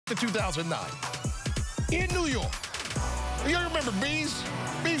to 2009. In New York. You remember Bees?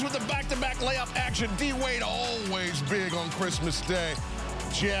 Bees with the back-to-back layup action. D. Wade always big on Christmas Day.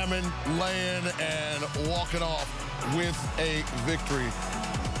 Jamming, laying, and walking off with a victory.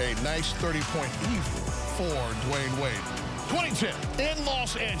 A nice 30-point eve for Dwayne Wade. 2010 in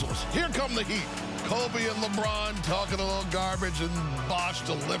Los Angeles. Here come the Heat. Kobe and LeBron talking a little garbage, and Bosh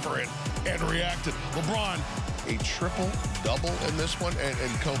delivering and reacted. LeBron, a triple-double in this one, and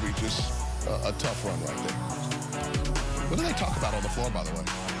Kobe just a tough run right there. What do they talk about on the floor, by the way?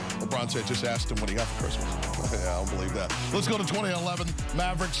 LeBron said just asked him what he got for Christmas. Yeah, I don't believe that. Let's go to 2011.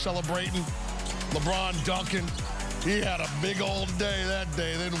 Mavericks celebrating. LeBron dunking. He had a big old day that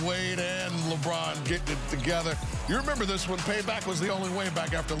day. Then Wade and LeBron getting it together. You remember this one. Payback was the only way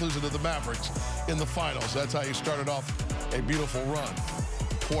back after losing to the Mavericks in the finals. That's how you started off a beautiful run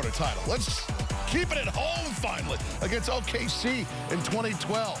toward a title. Let's keep it at home finally against OKC in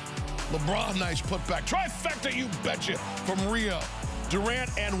 2012. LeBron, nice putback. Trifecta, you betcha, from Rio. Durant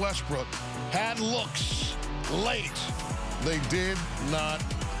and Westbrook had looks late. They did not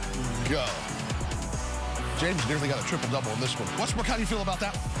go. James nearly got a triple-double in this one. Westbrook, how do you feel about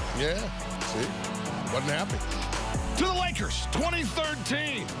that one? Yeah, see? Wasn't happy. To the Lakers,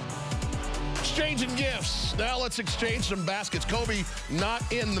 2013. Exchanging gifts. Now let's exchange some baskets. Kobe not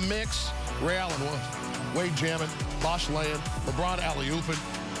in the mix. Ray Allen was. Wade jamming. Bosh laying. LeBron alley-ooping.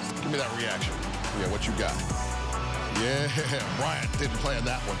 Give me that reaction. Yeah, what you got? Yeah, Bryant didn't play in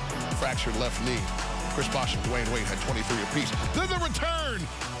that one. Fractured left knee. Chris Bosh and Dwayne Wade had 23 apiece. Then the return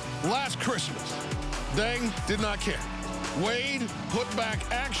last Christmas. Deng did not care. Wade put back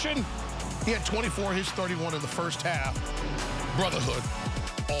action. He had 24, his 31 in the first half. Brotherhood,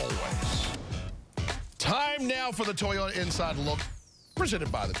 always. Time now for the Toyota Inside Look, presented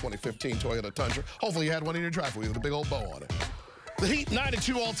by the 2015 Toyota Tundra. Hopefully you had one in your driveway with a big old bow on it. The Heat,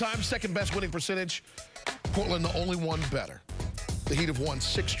 9-2 all-time, second best winning percentage. Portland, the only one better. The Heat have won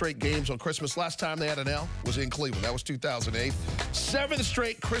 6 straight games on Christmas. Last time they had an L was in Cleveland. That was 2008. 7th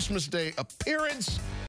straight Christmas Day appearance.